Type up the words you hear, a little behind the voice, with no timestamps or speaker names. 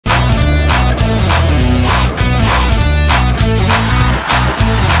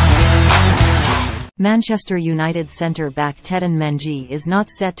Manchester United centre-back Teden Mengi is not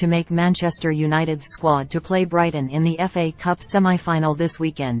set to make Manchester United's squad to play Brighton in the FA Cup semi-final this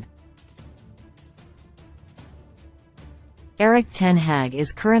weekend. Erik ten Hag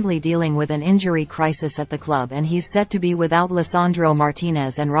is currently dealing with an injury crisis at the club, and he's set to be without Lisandro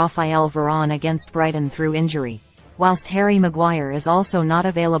Martinez and Rafael Varane against Brighton through injury, whilst Harry Maguire is also not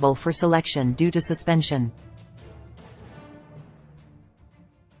available for selection due to suspension.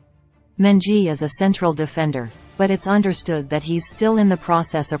 Mengi is a central defender, but it's understood that he's still in the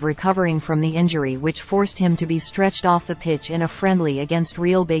process of recovering from the injury which forced him to be stretched off the pitch in a friendly against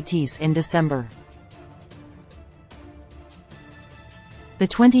Real Betis in December. The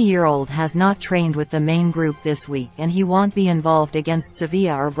 20-year-old has not trained with the main group this week, and he won't be involved against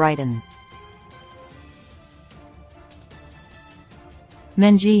Sevilla or Brighton.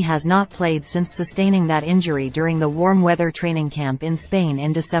 Mengi has not played since sustaining that injury during the warm weather training camp in Spain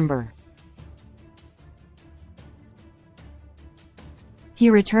in December. He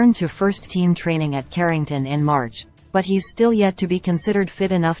returned to first-team training at Carrington in March, but he's still yet to be considered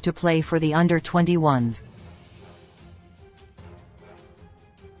fit enough to play for the under-21s.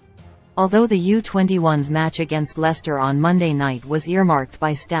 Although the U21's match against Leicester on Monday night was earmarked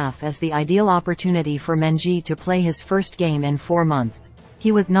by staff as the ideal opportunity for Mengi to play his first game in 4 months,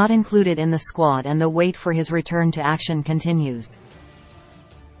 he was not included in the squad, and the wait for his return to action continues.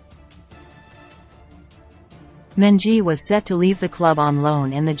 Mengi was set to leave the club on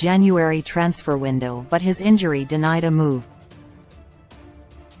loan in the January transfer window, but his injury denied a move.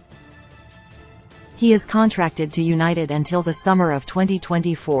 He is contracted to United until the summer of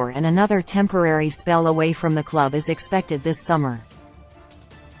 2024, and another temporary spell away from the club is expected this summer.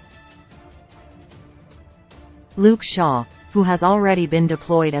 Luke Shaw, who has already been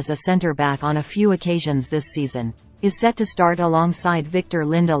deployed as a centre-back on a few occasions this season, is set to start alongside Victor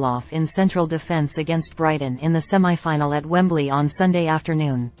Lindelof in central defence against Brighton in the semi-final at Wembley on Sunday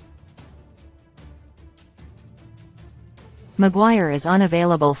afternoon. Maguire is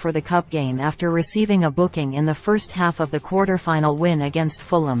unavailable for the cup game after receiving a booking in the first half of the quarter-final win against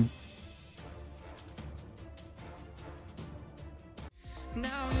Fulham.